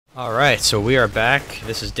Alright, so we are back.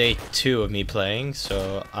 This is day 2 of me playing,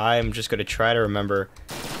 so I'm just gonna try to remember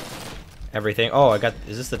everything. Oh, I got...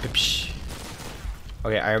 Is this the...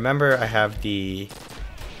 Okay, I remember I have the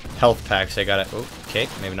health packs. I gotta... Oh, okay,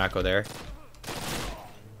 maybe not go there.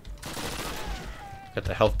 Got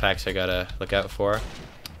the health packs I gotta look out for.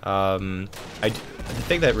 The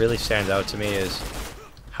thing that really stands out to me is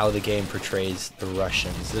how the game portrays the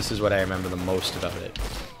Russians. This is what I remember the most about it.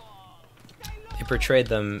 They portrayed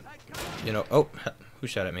them, you know... Oh, who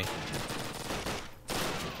shot at me?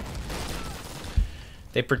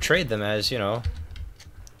 They portrayed them as, you know,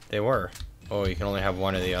 they were. Oh, you can only have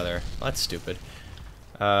one or the other. Well, that's stupid.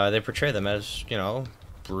 They portray them as, you know,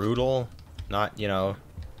 brutal, not, you know,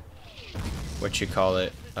 what you call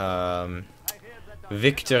it,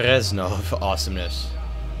 Viktor Reznov awesomeness.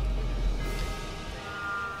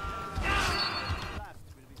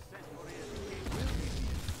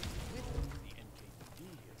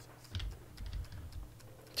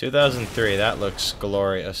 "2003, that looks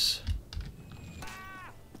glorious."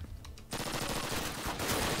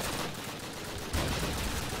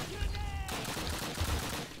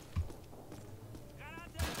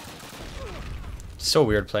 So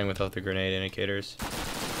weird playing without the grenade indicators.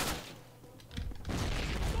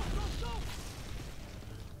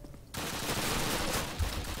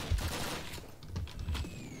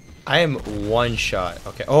 I am one shot.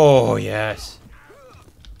 Okay. Oh, yes.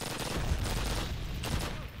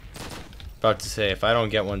 About to say, if I don't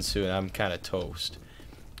get one soon, I'm kind of toast.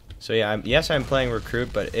 So yeah, I'm playing Recruit,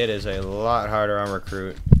 but it is a lot harder on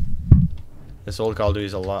Recruit. This old Call of Duty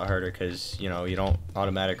is a lot harder because, you know, you don't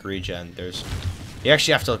automatic regen. You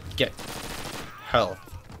actually have to get health.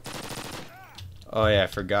 Oh yeah, I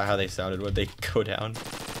forgot how they sounded when they go down.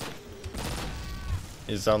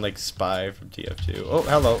 They sound like Spy from TF2. Oh,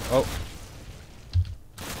 hello. Oh.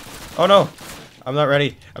 Oh no! I'm not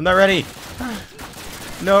ready. I'm not ready!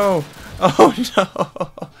 No! Oh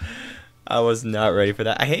no! I was not ready for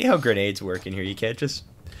that. I hate how grenades work in here. You can't just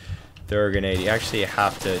throw a grenade. You actually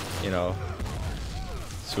have to, you know,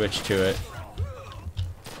 switch to it.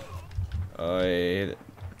 Oh, yeah.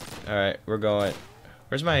 Alright, we're going.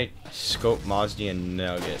 Where's my scope, Mozzie, and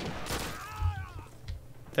Nugget?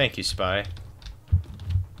 Thank you, Spy.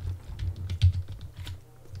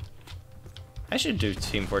 I should do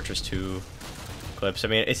Team Fortress 2 clips. I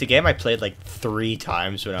mean, it's a game I played like 3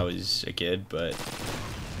 times when I was a kid, but,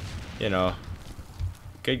 you know,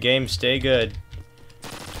 good game, stay good.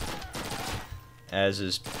 As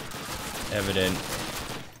is evident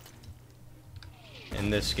in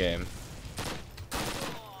this game.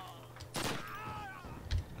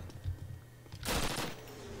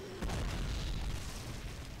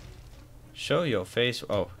 Show your face.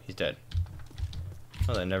 Oh, he's dead.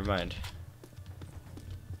 Oh, then never mind.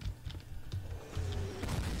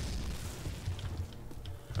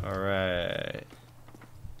 Alright.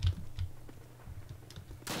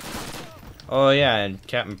 Oh yeah, and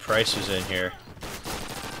Captain Price was in here.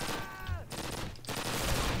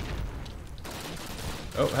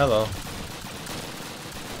 Oh, hello.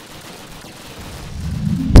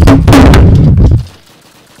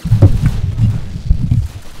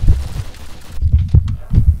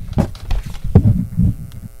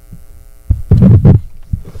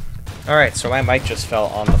 Alright, so my mic just fell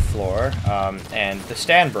on the floor, and the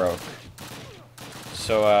stand broke.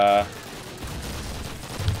 So,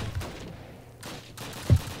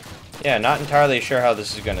 yeah, not entirely sure how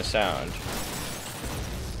this is gonna sound.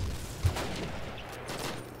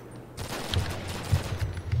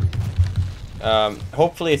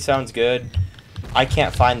 Hopefully it sounds good. I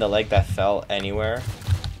can't find the leg that fell anywhere.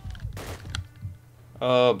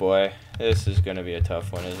 Oh boy, this is gonna be a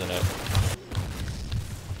tough one, isn't it?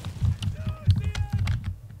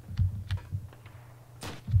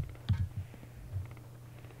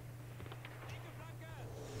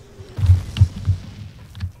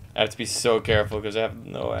 I have to be so careful because I have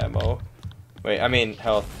no ammo. Wait, I mean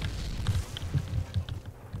health.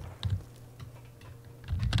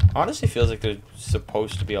 Honestly feels like there's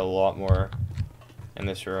supposed to be a lot more in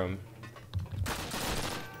this room.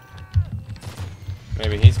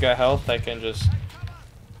 Maybe he's got health, I can just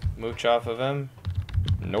mooch off of him.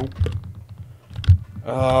 Nope.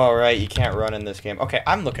 Oh, right, you can't run in this game. Okay,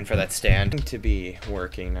 I'm looking for that stand to be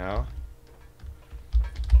working now.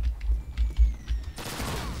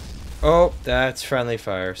 Oh, that's friendly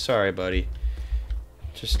fire. Sorry, buddy.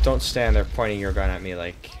 Just don't stand there pointing your gun at me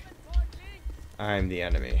like I'm the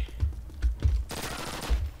enemy.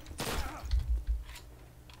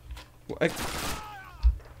 What?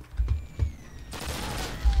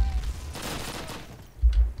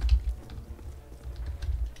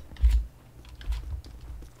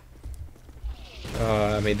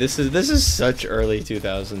 I mean, this is such early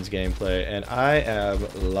 2000s gameplay, and I am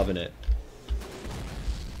loving it.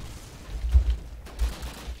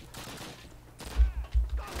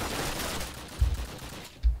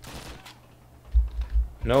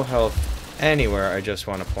 No health anywhere, I just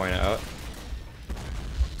want to point out.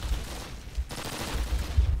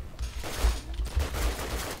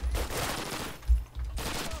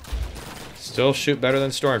 Still shoot better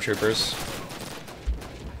than stormtroopers.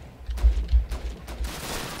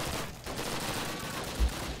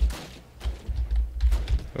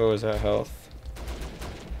 Oh, is that health?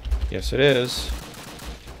 Yes, it is.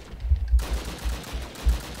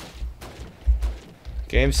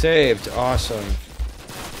 Game saved. Awesome.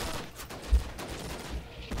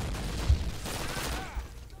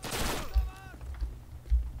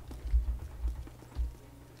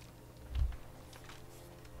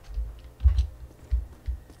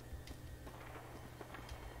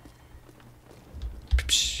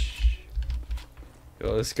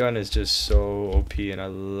 Yo, this gun is just so OP and I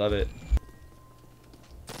love it.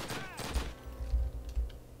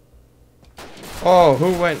 Oh,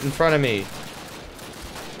 who went in front of me?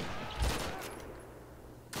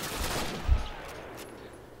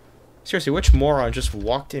 Seriously, which moron just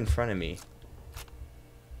walked in front of me?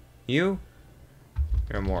 You?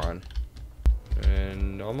 You're a moron.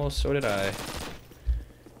 And almost so did I.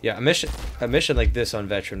 Yeah, a mission like this on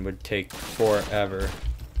Veteran would take forever.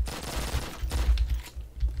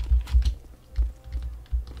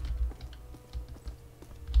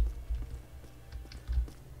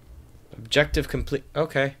 Objective complete.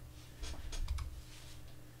 Okay.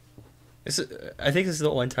 I think this is the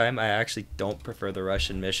one time I actually don't prefer the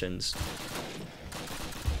Russian missions.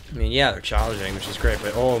 I mean, yeah, they're challenging, which is great,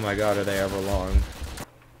 but oh my god, are they ever long.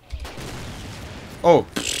 Oh,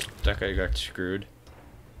 that guy got screwed.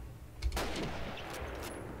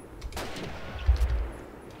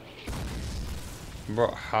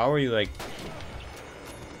 Bro, how are you like...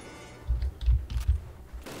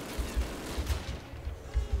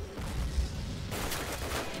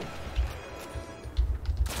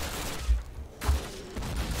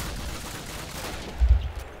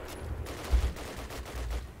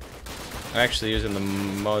 Actually using the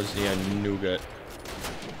Mozia Nougat.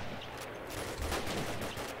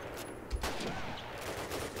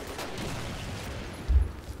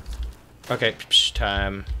 Okay,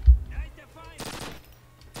 time.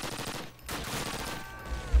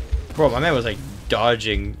 Bro, my man was like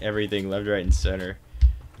dodging everything left, right, and center.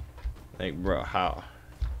 Like, bro, how?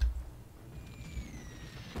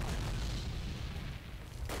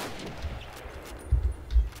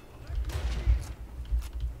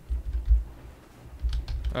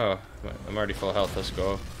 Oh, I'm already full health, let's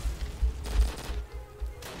go.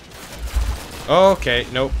 Okay,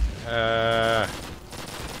 nope.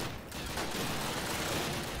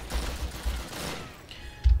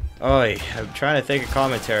 Oi, I'm trying to think of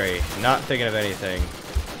commentary. Not thinking of anything.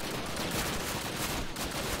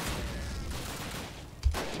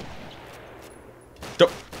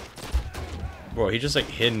 Bro, he just like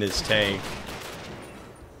hid in his tank.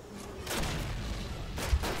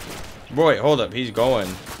 Boy, hold up, he's going.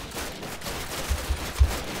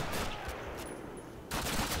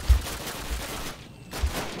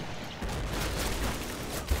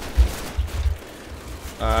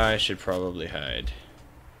 I should probably hide.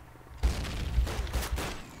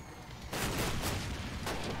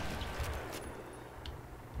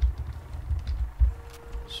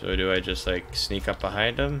 So do I just like sneak up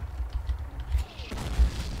behind him?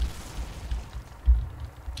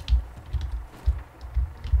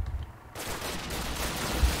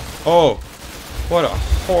 Oh, what a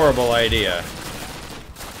horrible idea.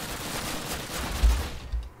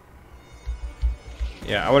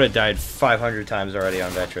 Yeah, I would have died 500 times already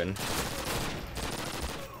on Veteran.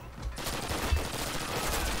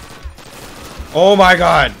 Oh my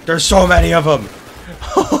god, there's so many of them.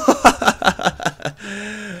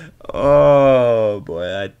 Oh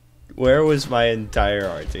boy, where was my entire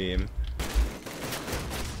art team?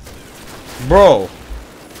 Bro.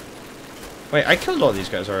 Wait, I killed all these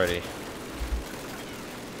guys already.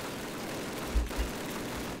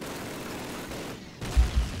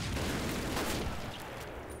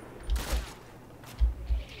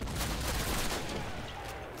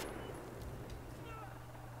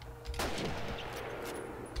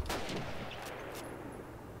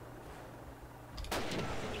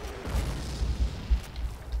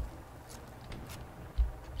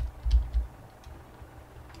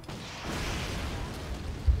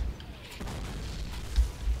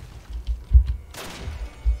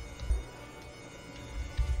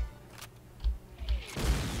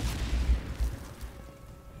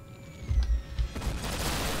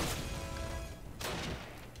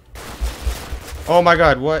 Oh my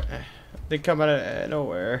god, what? They come out of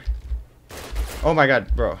nowhere. Oh my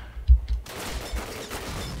god, bro.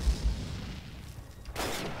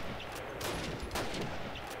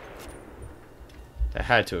 That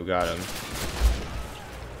had to have got him.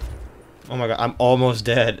 Oh my god, I'm almost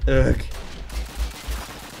dead. Ugh.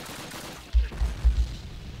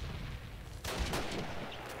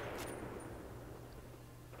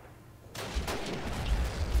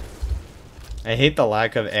 I hate the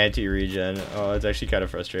lack of anti-regen. Oh, it's actually kind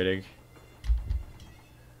of frustrating.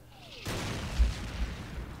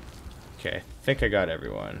 Okay, I think I got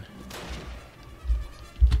everyone.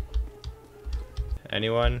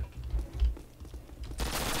 Anyone? I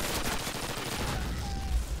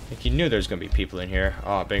think you knew there was gonna be people in here.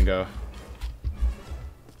 Oh, bingo.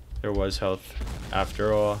 There was health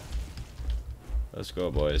after all. Let's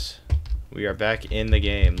go, boys. We are back in the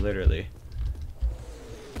game, literally.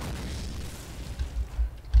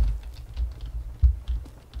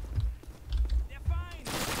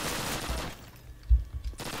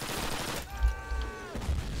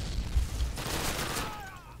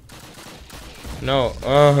 No.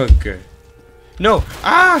 Ugh. No.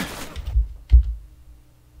 Ah!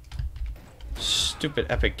 Stupid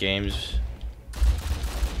Epic Games.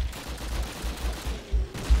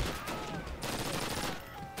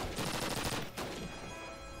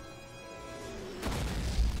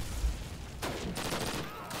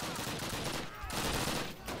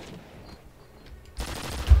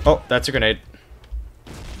 Oh, that's a grenade.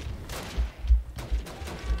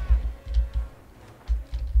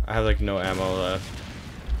 I have like no ammo left.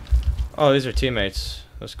 Oh, these are teammates.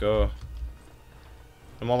 Let's go.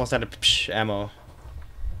 I'm almost out of ammo.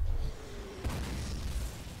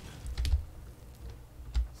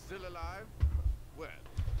 Still alive? Well,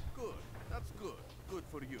 good. That's good. Good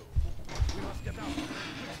for you. We must get out.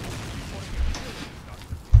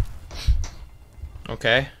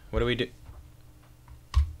 Okay, what do we do?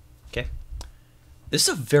 Okay. This is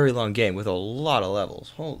a very long game with a lot of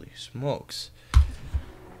levels. Holy smokes.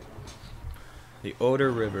 The Oder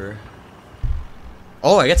River.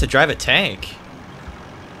 Oh, I get to drive a tank.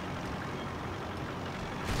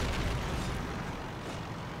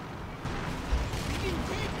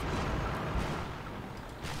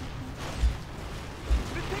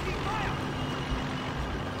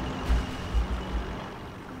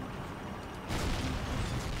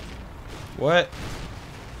 What?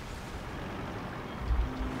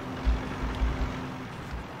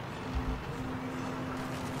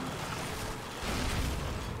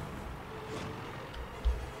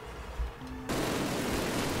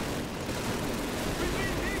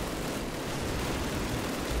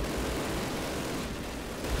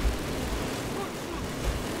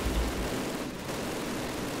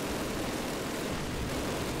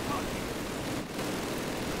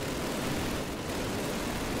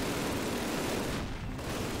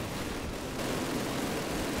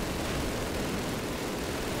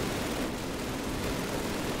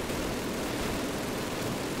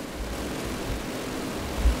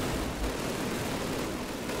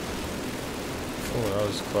 Oh, that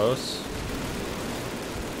was close.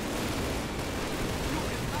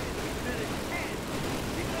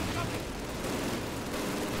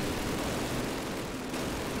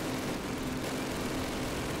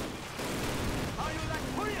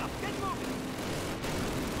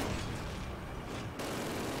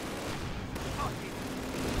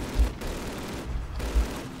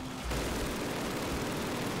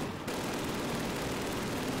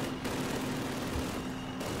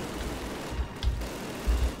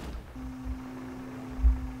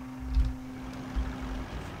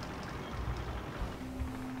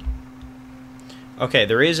 Okay,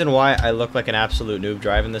 the reason why I look like an absolute noob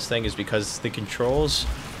driving this thing is because the controls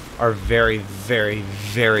are very, very,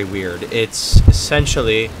 very weird. It's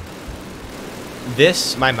essentially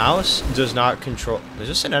this, my mouse does not control. Is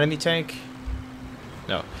this an enemy tank?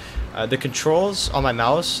 No. The controls on my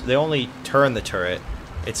mouse, they only turn the turret.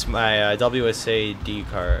 It's my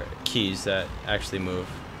WSAD keys that actually move.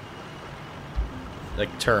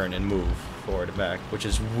 Like turn and move forward and back, which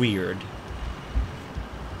is weird.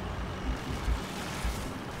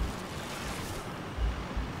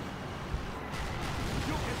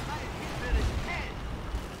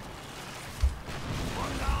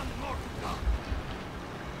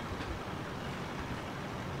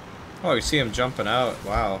 Oh, you see him jumping out.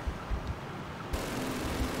 Wow.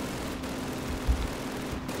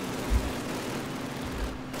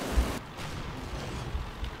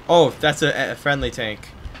 Oh, that's a friendly tank.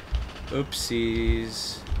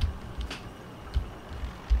 Oopsies.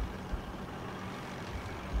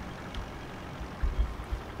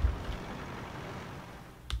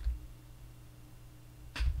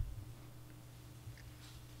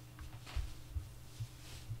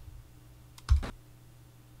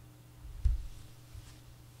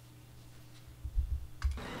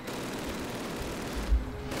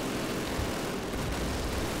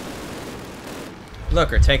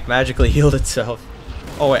 Look, our tank magically healed itself.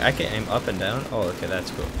 Oh wait, I can aim up and down? Oh, okay, that's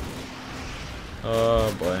cool.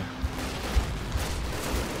 Oh boy.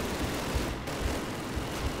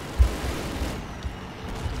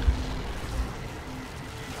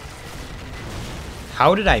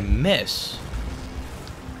 How did I miss?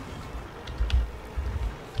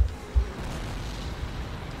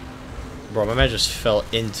 Bro, my man just fell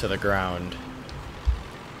into the ground.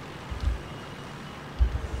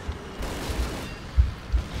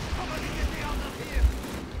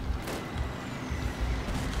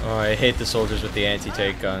 Oh, I hate the soldiers with the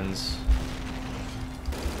anti-tank guns.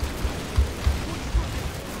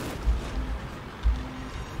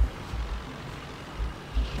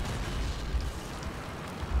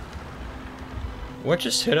 What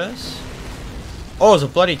just hit us? Oh, there's a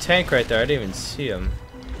bloody tank right there. I didn't even see him.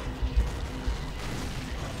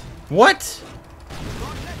 What?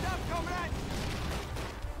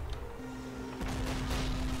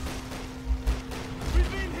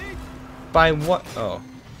 By what? Oh.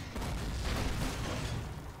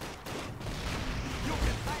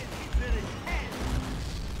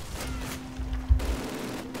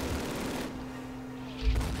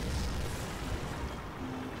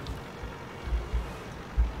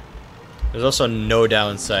 There's also no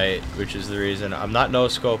downsight, which is the reason I'm not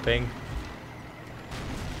no-scoping.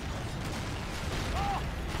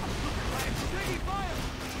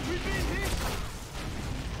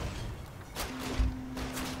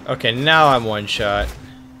 Okay, now I'm one shot.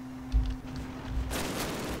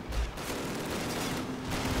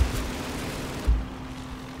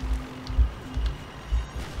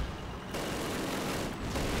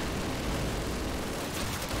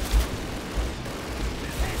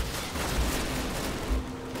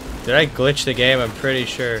 Did I glitch the game? I'm pretty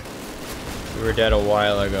sure we were dead a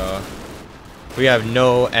while ago. We have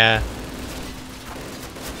no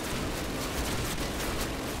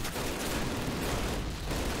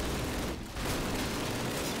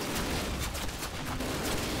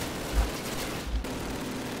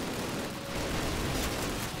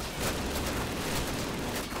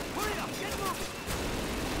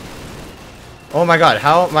Oh my god,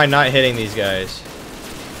 how am I not hitting these guys?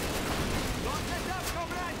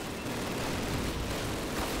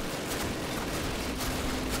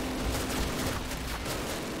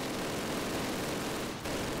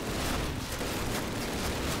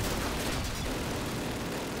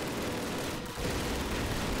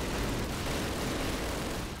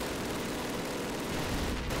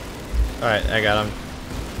 Alright, I got him.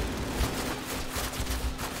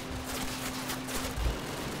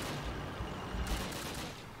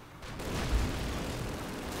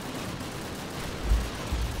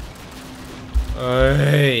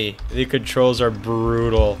 Hey, the controls are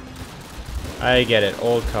brutal. I get it,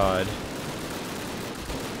 old COD.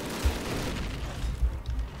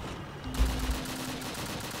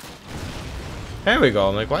 There we go.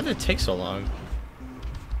 I'm like, why did it take so long?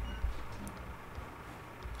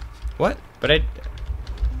 What? But I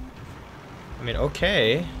mean,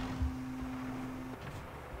 okay.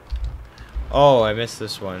 Oh, I missed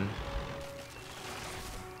this one.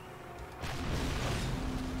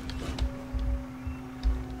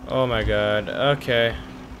 Oh my god. Okay.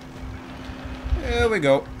 Here we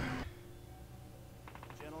go.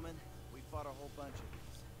 Gentlemen, we fought a whole bunch of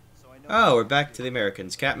these. So I know Oh, we're back to the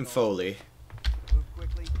Americans. Captain Foley. Move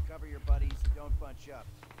quickly, cover your buddies, don't bunch up.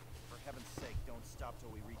 For heaven's sake, don't stop till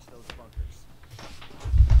we reach those bunkers.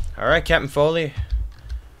 Alright, Captain Foley.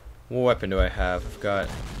 What weapon do I have? I've got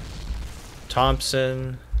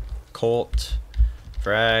Thompson, Colt,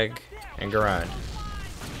 Frag, and Garand.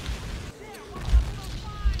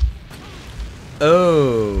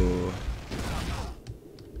 Oh.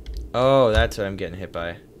 Oh, that's what I'm getting hit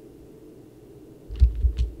by.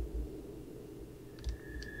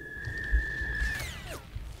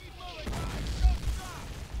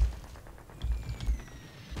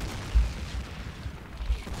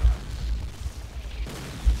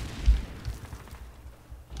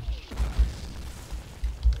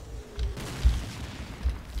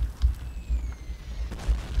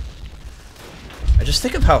 I just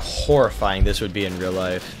think of how horrifying this would be in real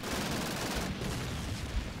life.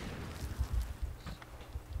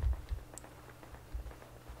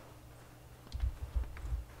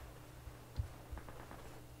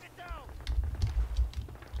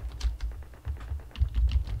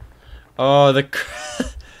 Oh, the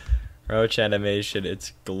roach animation,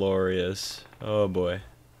 it's glorious. Oh boy.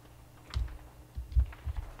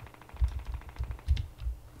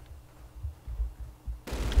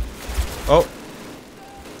 Oh.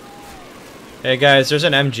 Hey guys, there's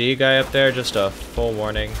an MG guy up there, just a full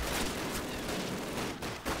warning.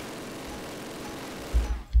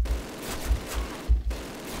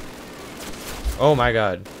 Oh my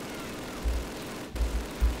god.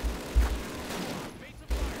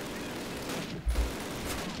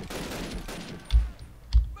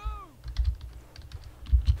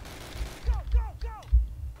 Go, go, go!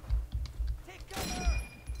 Take cover!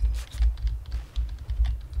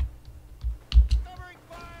 Covering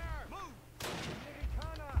fire! Move!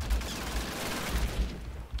 Americana!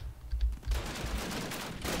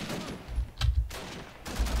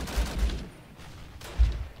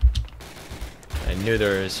 I knew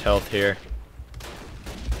there was health here.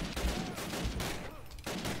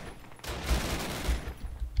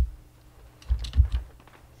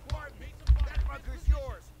 That bunker's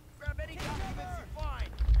yours. Grab any documents you find.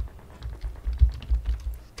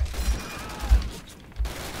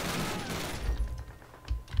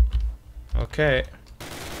 Okay.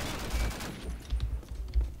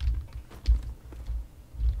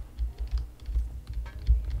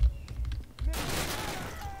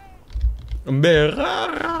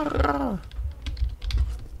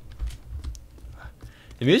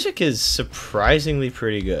 The music is surprisingly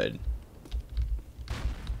pretty good.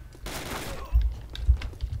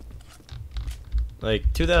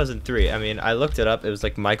 Like 2003. I mean, I looked it up. It was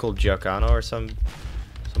like Michael Giacano or someone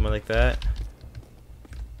like that.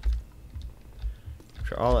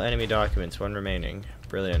 For all enemy documents, one remaining.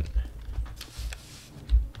 Brilliant.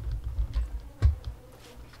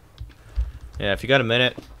 Yeah, if you got a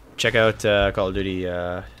minute, check out Call of Duty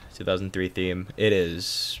 2003 theme. It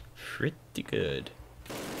is pretty good.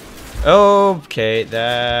 Okay,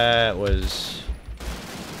 that was...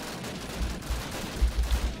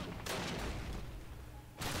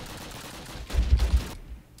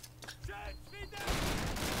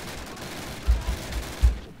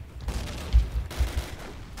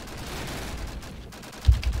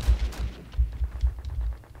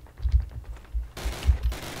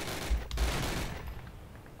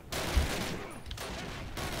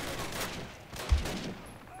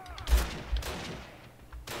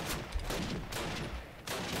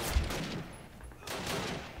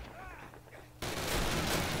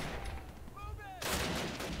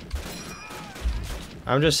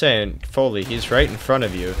 I'm just saying, Foley, he's right in front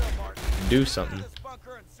of you. Do something. This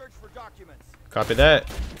bunker and search for documents. Copy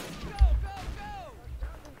that.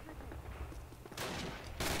 Go, go,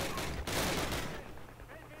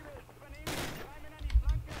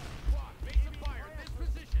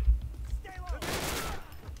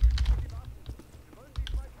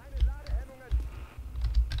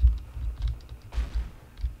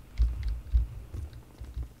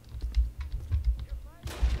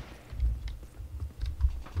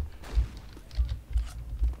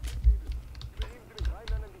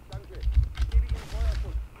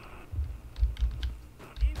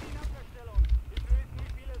 go! Stay low!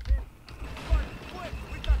 Quick!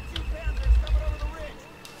 We've got 2 Panthers coming over the ridge!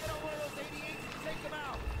 Get on one of those 88s and take them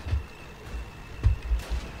out!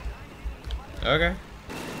 Okay.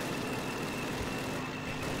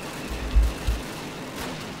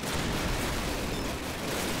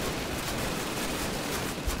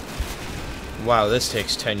 Wow, this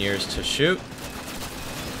takes 10 years to shoot.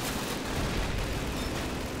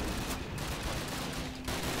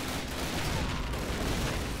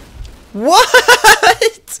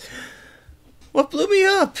 What? What blew me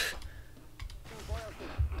up?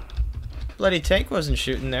 Bloody tank wasn't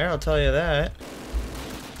shooting there, I'll tell you that.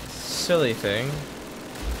 Silly thing.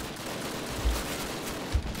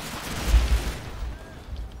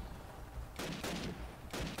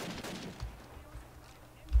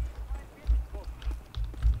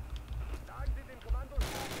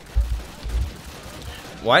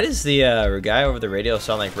 Why does the guy over the radio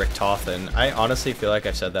sound like Rick Toffin? I honestly feel like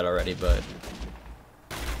I've said that already, but...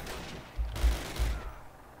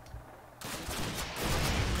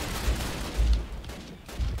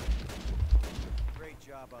 Great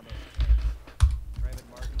job on those tanks. Private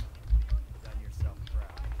Martin, you've done yourself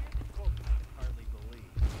proud. Hardly believe.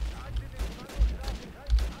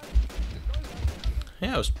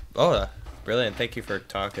 Yeah, it was... Oh, brilliant. Thank you for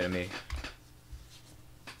talking to me.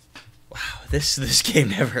 Wow, this game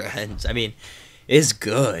never ends. I mean, it's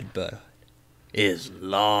good, but is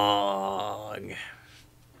long.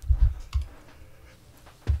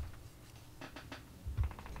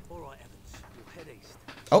 All right, Evans, we'll head east.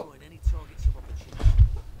 Oh. Destroying any targets of opportunity.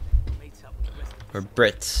 We'll meet up with the rest of We're the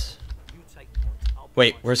Brits. You take point. I'll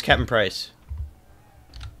Wait, point. where's Captain Price?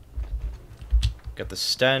 Got the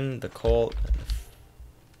Sten, the Colt, and the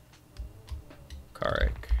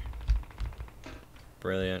Carrick.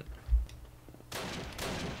 Brilliant.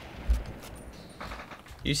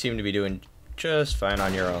 You seem to be doing just fine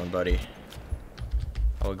on your own, buddy.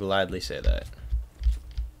 I would gladly say that.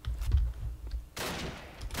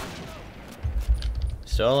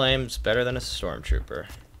 Still aims better than a stormtrooper.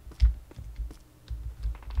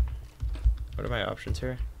 What are my options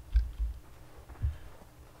here?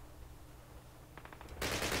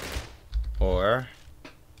 Or...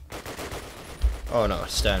 oh no,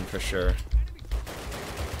 Sten for sure.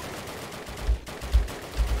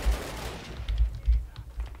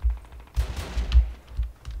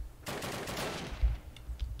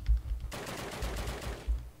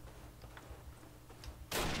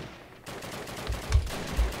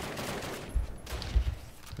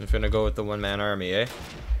 I'm gonna go with the one-man army, eh?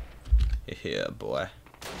 Yeah, boy.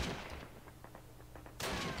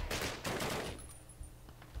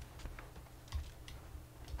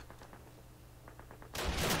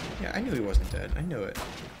 Yeah, I knew he wasn't dead. I knew it.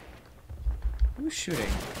 Who was shooting?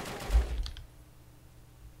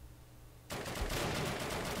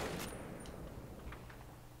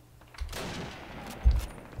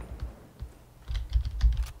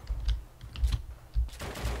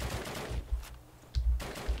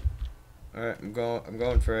 Alright, I'm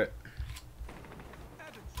going for it.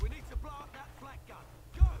 Evans, we need to blow up that flat gun.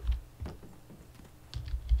 Go!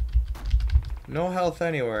 No health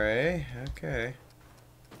anywhere, eh? Okay.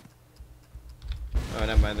 Oh,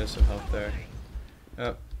 never mind, there's some health there.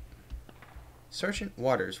 Oh. Sergeant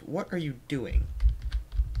Waters, what are you doing?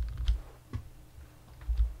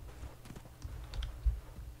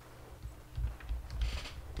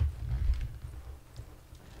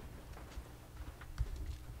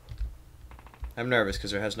 I'm nervous because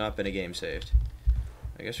there has not been a game saved.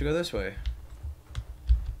 I guess we go this way.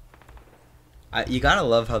 You gotta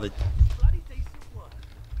love how the... Bloody decent work.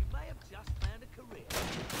 You may have just found a career.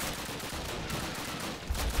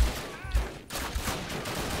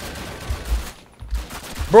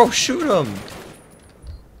 Bro, shoot him!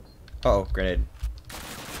 Uh oh, grenade.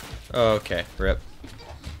 Okay, rip.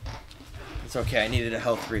 It's okay, I needed a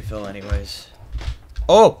health refill anyways.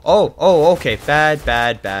 Oh, okay. Bad.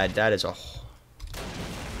 That is a...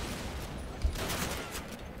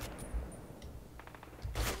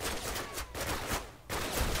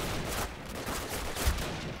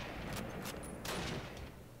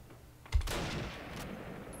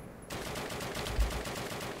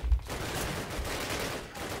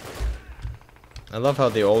 I love how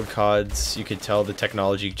the old CODs, you could tell the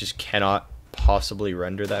technology just cannot possibly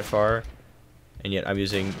render that far. And yet I'm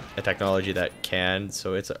using a technology that can,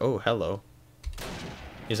 so it's like, oh, hello.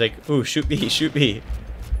 He's like, ooh, shoot me, shoot me.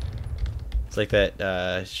 It's like that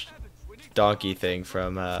donkey thing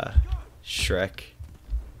from Shrek.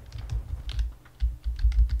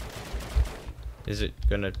 Is it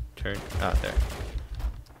gonna turn? Ah, there.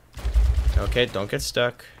 Okay, don't get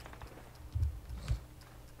stuck.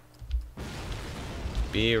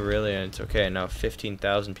 Be brilliant. Okay, now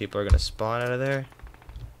 15,000 people are gonna spawn out of there.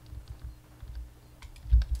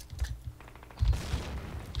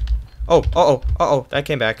 Oh, that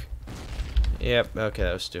came back. Yep, okay,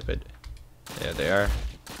 that was stupid. There they are.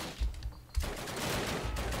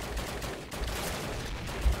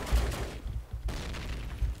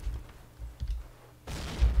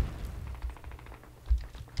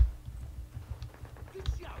 Good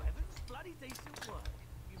show, Evans. Bloody decent work.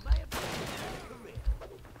 You may have just found a career.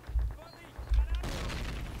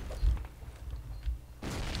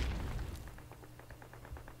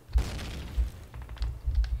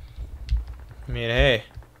 I mean, hey,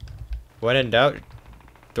 when in doubt,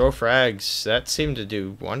 throw frags. That seemed to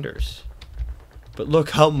do wonders. But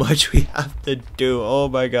look how much we have to do. Oh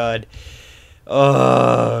my god.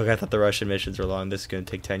 Oh, I thought the Russian missions were long. This is going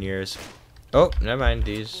to take 10 years. Oh, never mind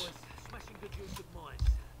these. Boys, smashing good use of mines.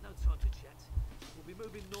 No time to chat. We'll be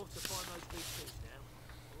moving north to find those BCs now.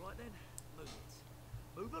 All right then, move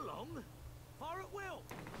it. Move along. Fire at will.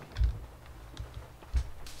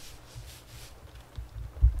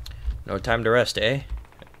 No time to rest, eh?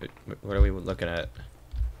 What are we looking at?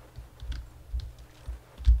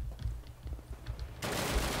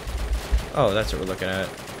 Oh, that's what we're looking at.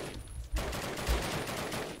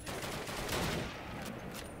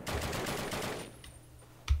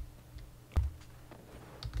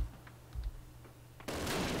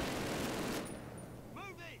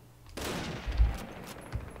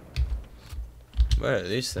 What are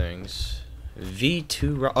these things?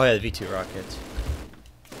 V2 oh yeah, the V2 rockets.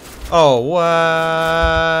 Oh, what?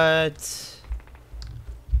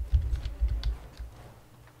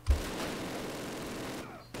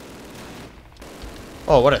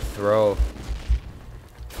 Oh, what a throw.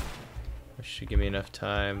 That should give me enough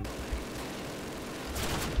time.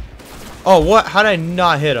 Oh, what? How did I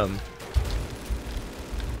not hit him?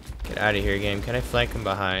 Get out of here, game. Can I flank him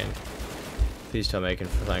behind? Please tell me I can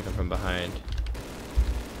flank him from behind.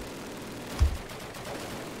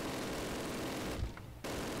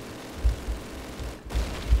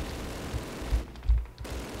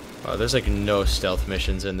 Oh, there's like no stealth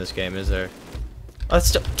missions in this game, is there? Oh,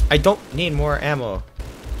 I don't need more ammo.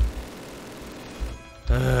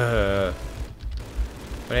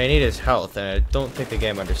 What I need is health, and I don't think the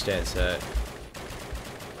game understands that.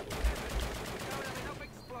 Enough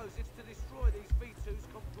explosives to destroy these V2s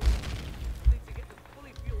completely. Need to get them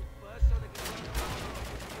fully fueled first so they can run around.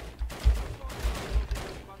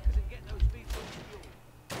 Bunkers and get those V2s fueled.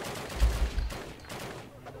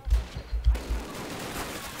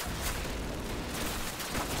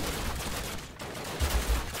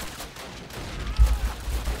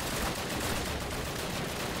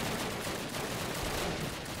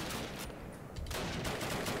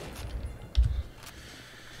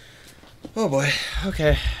 Oh boy.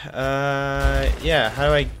 Okay. Yeah. How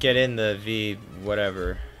do I get in the V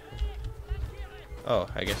whatever? Oh,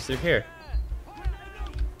 I guess through here.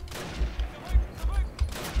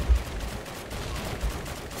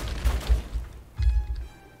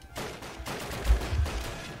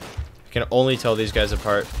 I can only tell these guys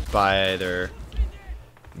apart by their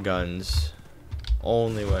guns.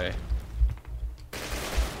 Only way.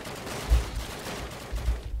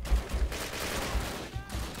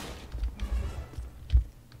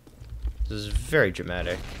 This is very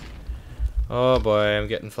dramatic. Oh boy, I'm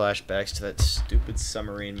getting flashbacks to that stupid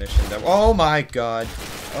submarine mission. Oh my god.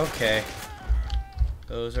 Okay.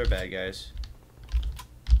 Those are bad guys.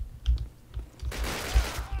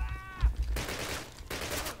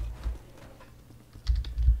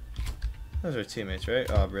 Those are teammates, right?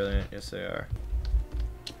 Oh, brilliant. Yes, they are.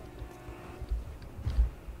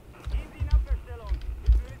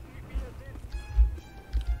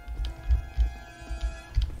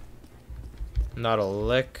 Not a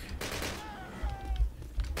lick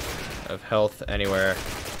of health anywhere.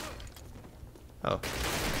 Oh.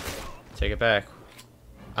 Take it back.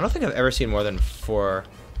 I don't think I've ever seen more than 4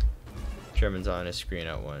 Germans on a screen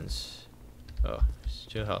at once. Oh, it's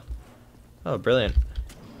 2 health. Oh, brilliant.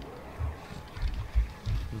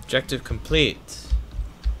 Objective complete.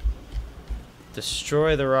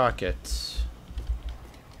 Destroy the rockets.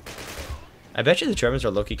 I bet you the Germans are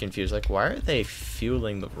low-key confused. Like, why are they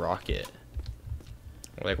fueling the rocket?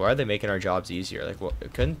 Like, why are they making our jobs easier? Like, well,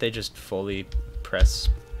 couldn't they just fully press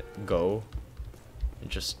go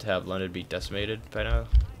and just have London be decimated by now?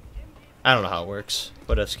 I don't know how it works.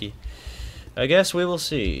 Whatevsky. I guess we will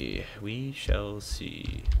see. We shall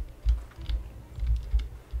see.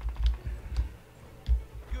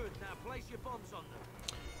 Good. Now place your bombs on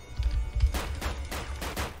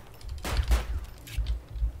them.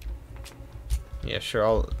 Yeah, sure.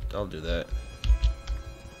 I'll do that.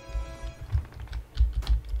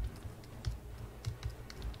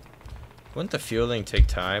 Wouldn't the fueling take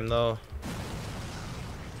time, though?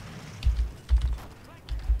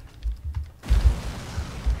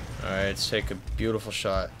 Alright, let's take a beautiful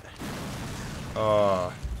shot.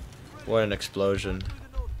 Oh, what an explosion.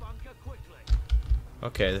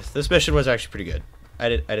 Okay, this mission was actually pretty good. I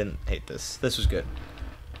didn't hate this. This was good.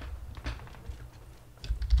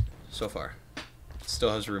 So far. It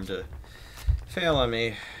still has room to fail on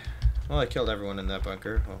me. Well, I killed everyone in that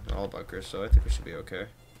bunker. Well, all bunkers, so I think we should be okay.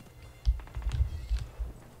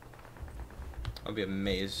 I'll be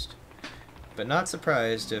amazed, but not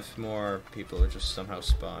surprised if more people are just somehow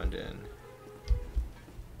spawned in.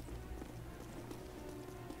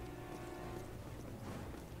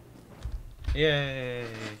 Yay!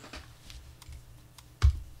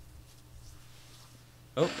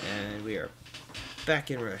 Oh, and we are back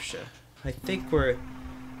in Russia. I think we're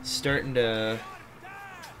starting to...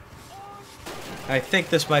 I think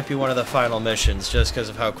this might be one of the final missions, just because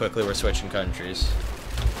of how quickly we're switching countries.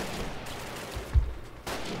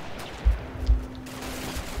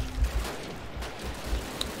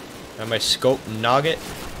 Have my scope nugget?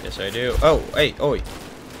 Yes, I do. Oh, hey, oh wait.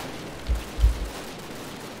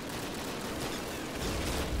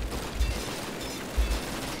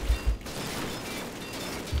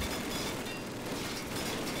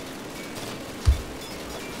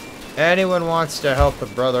 Anyone wants to help a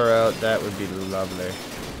brother out, that would be lovely.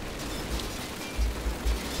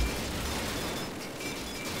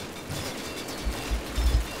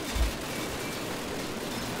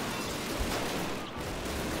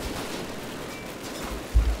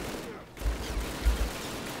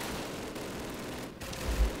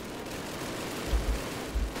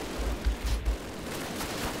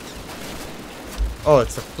 Oh,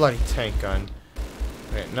 it's a bloody tank gun.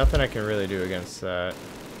 Okay, nothing I can really do against that.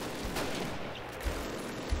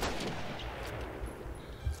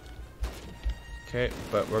 Okay,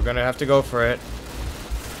 but we're gonna have to go for it.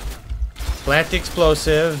 Plant the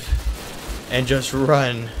explosive and just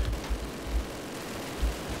run.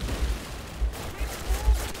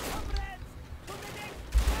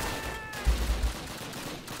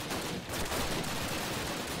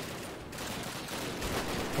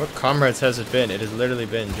 What comrades has it been? It has literally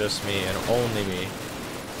been just me and only me.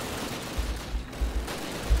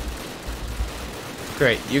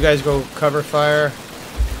 Great, you guys go cover fire.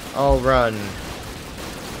 I'll run.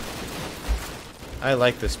 I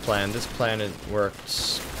like this plan. This plan it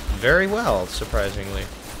works very well, surprisingly.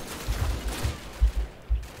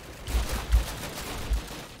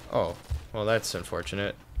 Oh, well that's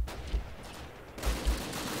unfortunate.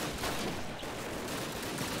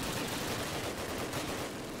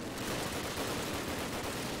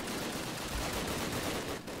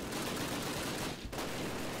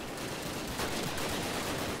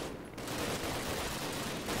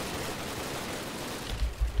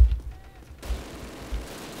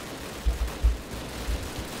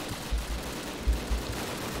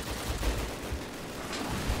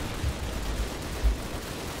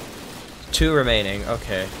 Two remaining,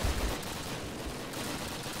 okay.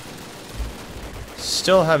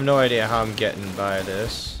 Still have no idea how I'm getting by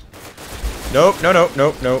this. Nope, nope.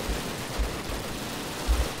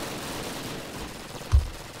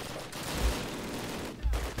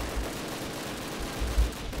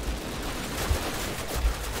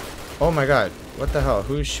 Oh my god, what the hell?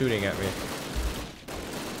 Who's shooting at me?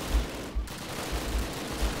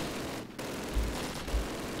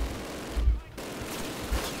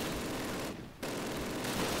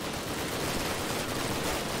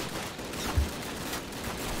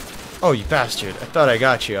 Oh, you bastard. I thought I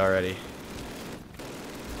got you already.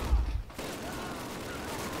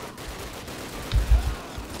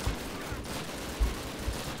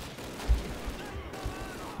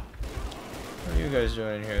 What are you guys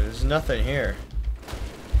doing in here? There's nothing here.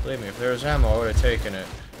 Believe me, if there was ammo, I would have taken it.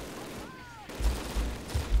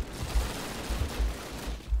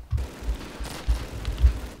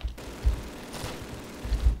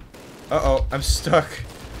 Uh-oh, I'm stuck.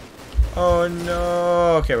 Oh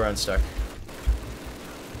no! Okay, we're unstuck.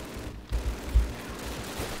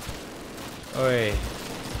 Oi.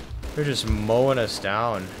 They're just mowing us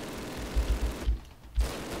down.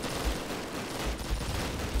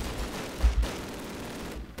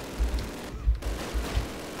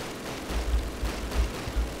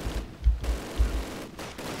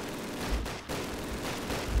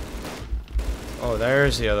 Oh,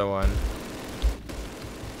 there's the other one.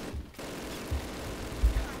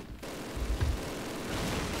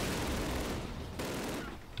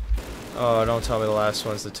 Oh, don't tell me the last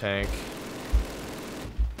one's the tank.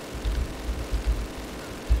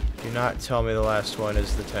 Do not tell me the last one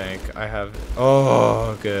is the tank. I have...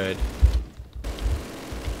 Oh, good.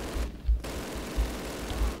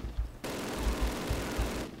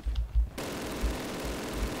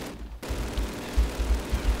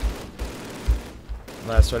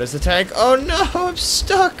 Last one is the tank. Oh no, I'm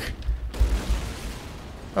stuck!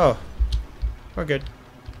 Oh. We're good.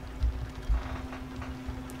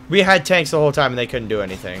 We had tanks the whole time and they couldn't do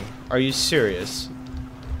anything. Are you serious?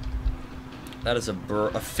 That is a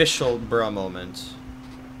official bruh moment.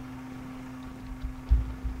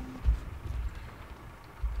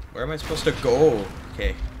 Where am I supposed to go?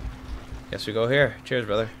 Okay. Guess we go here. Cheers,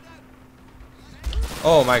 brother.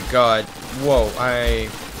 Oh my god. Whoa, I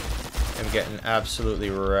am getting absolutely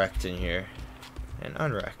wrecked in here. And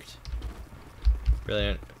unwrecked.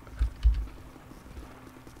 Brilliant.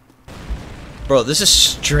 Bro, this is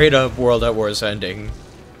straight up World at War's ending.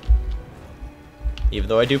 Even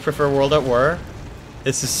though I do prefer World at War,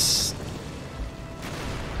 this is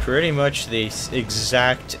pretty much the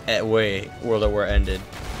exact way World at War ended.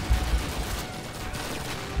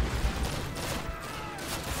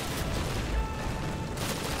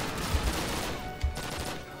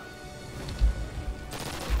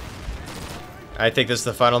 I think this is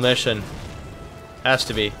the final mission. Has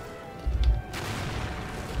to be.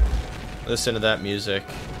 Listen to that music.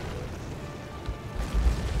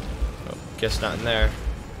 Oh, guess not in there.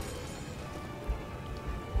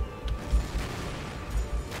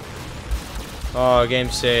 Oh, game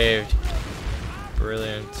saved.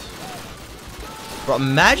 Brilliant. Bro,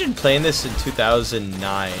 imagine playing this in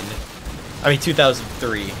 2009. I mean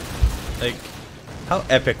 2003. Like, how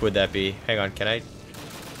epic would that be? Hang on, can I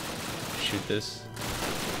shoot this?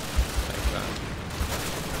 Thank God.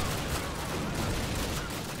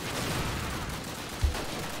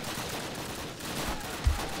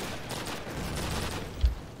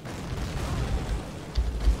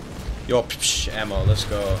 Yo, psh, ammo, let's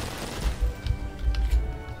go.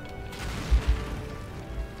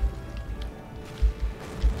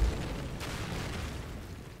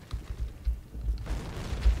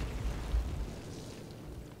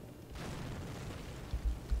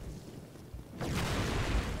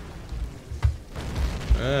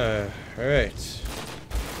 Alright.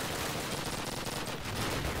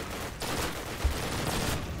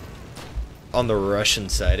 on the Russian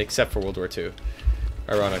side, except for World War II.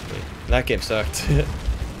 Ironically, that game sucked.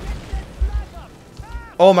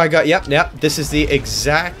 Oh my god! Yep, yep. This is the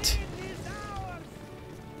exact.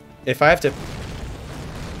 If I have to.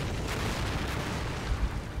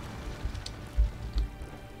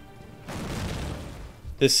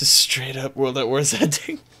 This is straight up World at War's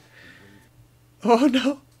ending. Oh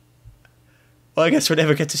no. Well, I guess we'll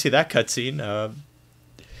never get to see that cutscene.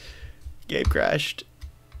 Game crashed.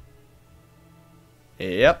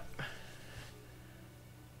 Yep.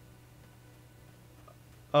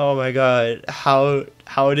 Oh my god. How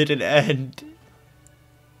did it end?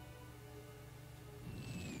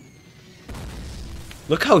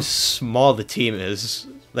 Look how small the team is,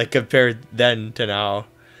 like compared then to now.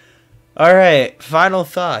 Alright, final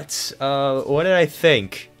thoughts. What did I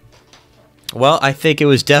think? Well, I think it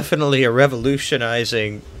was definitely a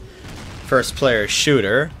revolutionizing first-player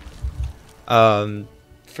shooter. For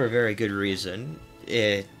a very good reason.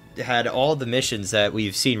 It had all the missions that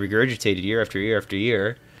we've seen regurgitated year after year after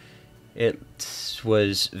year. It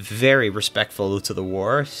was very respectful to the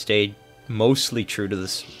war, stayed mostly true to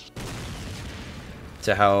this,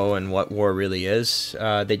 to how and what war really is.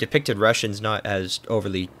 They depicted Russians not as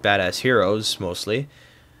overly badass heroes, mostly,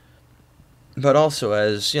 but also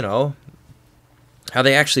as, you know, how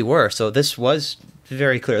they actually were. So this was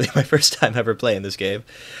very clearly my first time ever playing this game.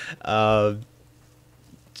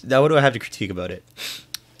 Now what do I have to critique about it?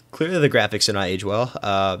 Clearly the graphics do not age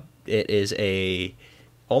well. It is a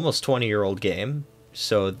almost 20-year-old game,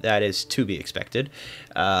 so that is to be expected.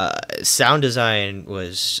 Sound design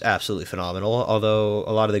was absolutely phenomenal, although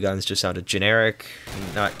a lot of the guns just sounded generic,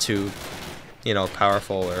 not too, you know,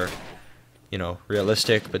 powerful or, you know,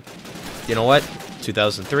 realistic. But you know what?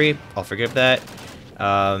 2003, I'll forgive that.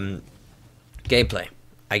 Gameplay,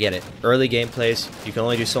 I get it. Early gameplays, you can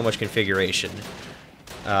only do so much configuration.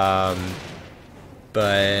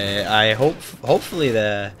 But I hopefully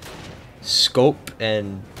the scope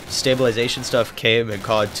and stabilization stuff came in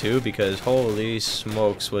COD 2, because holy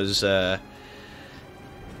smokes was it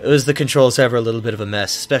was the controls ever a little bit of a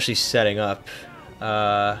mess, especially setting up.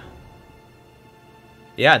 Yeah,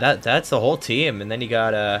 that's the whole team, and then you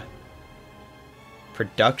got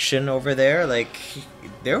production over there. Like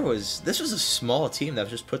this was a small team that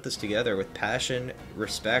just put this together with passion,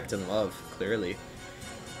 respect, and love. Clearly.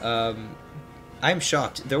 I'm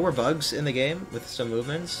shocked. There were bugs in the game with some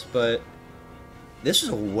movements, but this is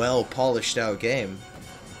a well-polished out game.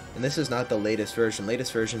 And this is not the latest version.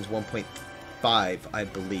 Latest version is 1.5, I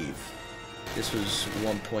believe. This was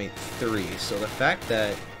 1.3. So the fact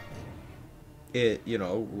that it, you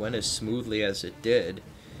know, went as smoothly as it did,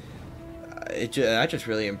 that just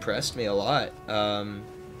really impressed me a lot.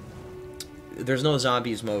 There's no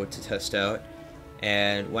zombies mode to test out.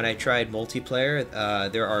 And when I tried multiplayer,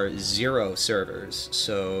 there are 0 servers,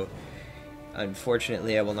 so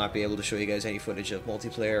unfortunately I will not be able to show you guys any footage of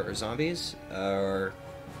multiplayer or zombies,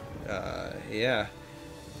 yeah.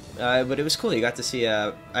 But it was cool. You got to see,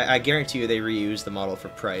 I guarantee you they reused the model for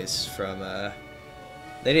Price from, they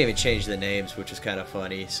didn't even change the names, which is kind of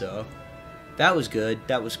funny, so that was good,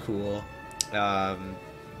 that was cool.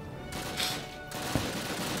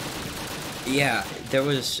 Yeah, there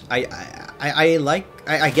was,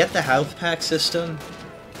 I get the health pack system.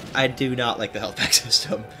 I do not like the health pack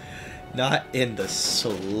system. Not in the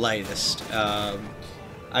slightest. I'm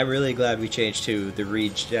really glad we changed to the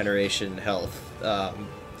regeneration health.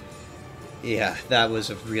 Yeah, that was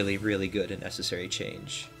a really, really good and necessary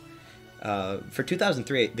change. For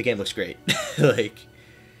 2003, the game looks great. Like,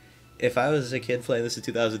 if I was a kid playing this in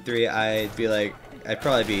 2003, I'd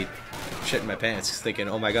probably be shitting my pants thinking,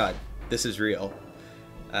 oh my god, this is real.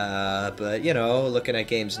 But, you know, looking at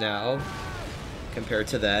games now, compared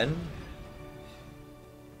to then,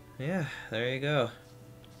 yeah, there you go.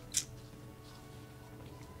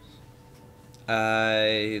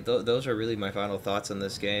 Those are really my final thoughts on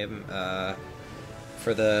this game.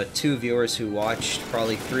 For the 2 viewers who watched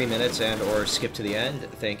probably 3 minutes and or skipped to the end,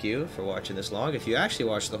 thank you for watching this long. If you actually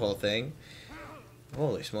watched the whole thing,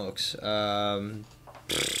 holy smokes. I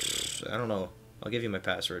don't know. I'll give you my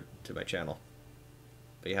password to my channel.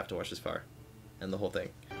 But you have to watch this far. And the whole thing.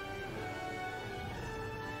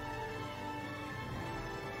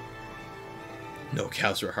 No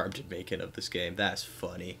cows were harmed in making of this game. That's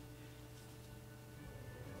funny.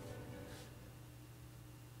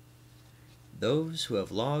 Those who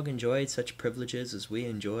have long enjoyed such privileges as we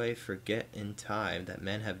enjoy forget in time that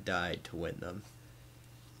men have died to win them.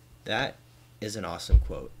 That is an awesome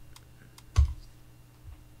quote.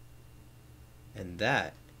 And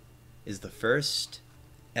that is the first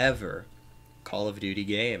ever Call of Duty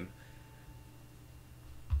game.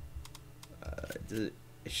 It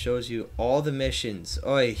shows you all the missions.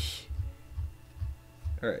 Oi.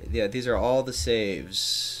 Alright, yeah, these are all the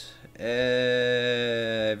saves.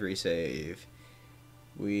 Every save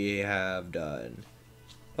we have done.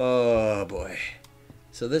 Oh boy.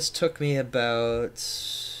 So this took me about,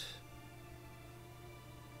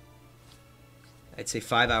 I'd say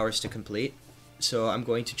 5 hours to complete. So I'm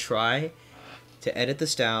going to try to edit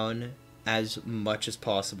this down as much as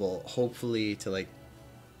possible. Hopefully to like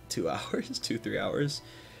 2 hours, 2-3 hours.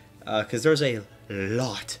 Because there's a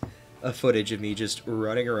lot of footage of me just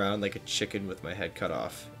running around like a chicken with my head cut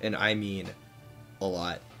off. And I mean a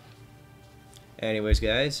lot. Anyways,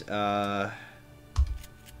 guys,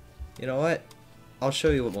 you know what? I'll show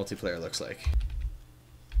you what multiplayer looks like.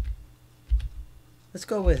 Let's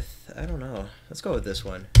go with, I don't know, let's go with this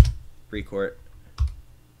one. Recourt.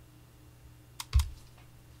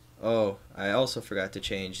 Oh, I also forgot to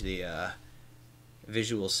change the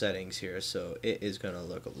visual settings here, so it is going to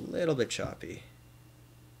look a little bit choppy.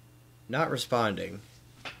 Not responding.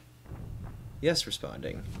 Yes,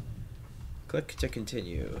 responding. Click to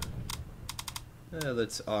continue.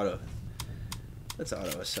 Let's auto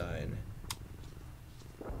assign.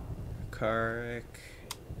 Carrick.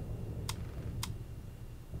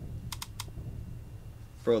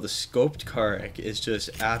 Bro, the scoped Carrick is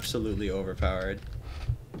just absolutely overpowered.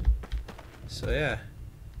 So yeah.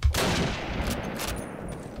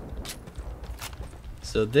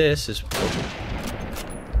 So this is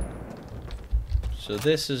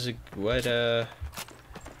what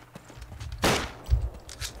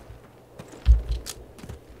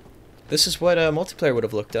this is what multiplayer would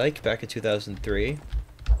have looked like back in 2003.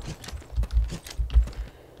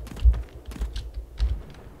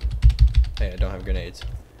 Hey, I don't have grenades.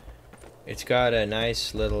 It's got a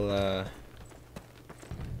nice little I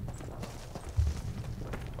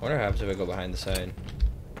wonder what happens if I go behind the side.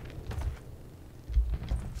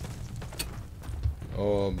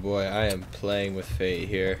 Oh boy, I am playing with fate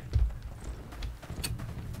here.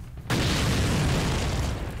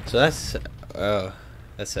 So that's, oh,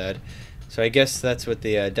 that's sad. So I guess that's what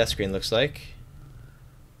the death screen looks like.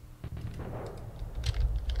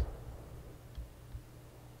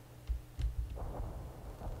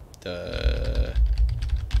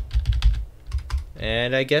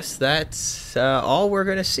 And I guess that's all we're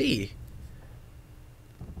gonna see.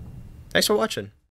 Thanks for watching.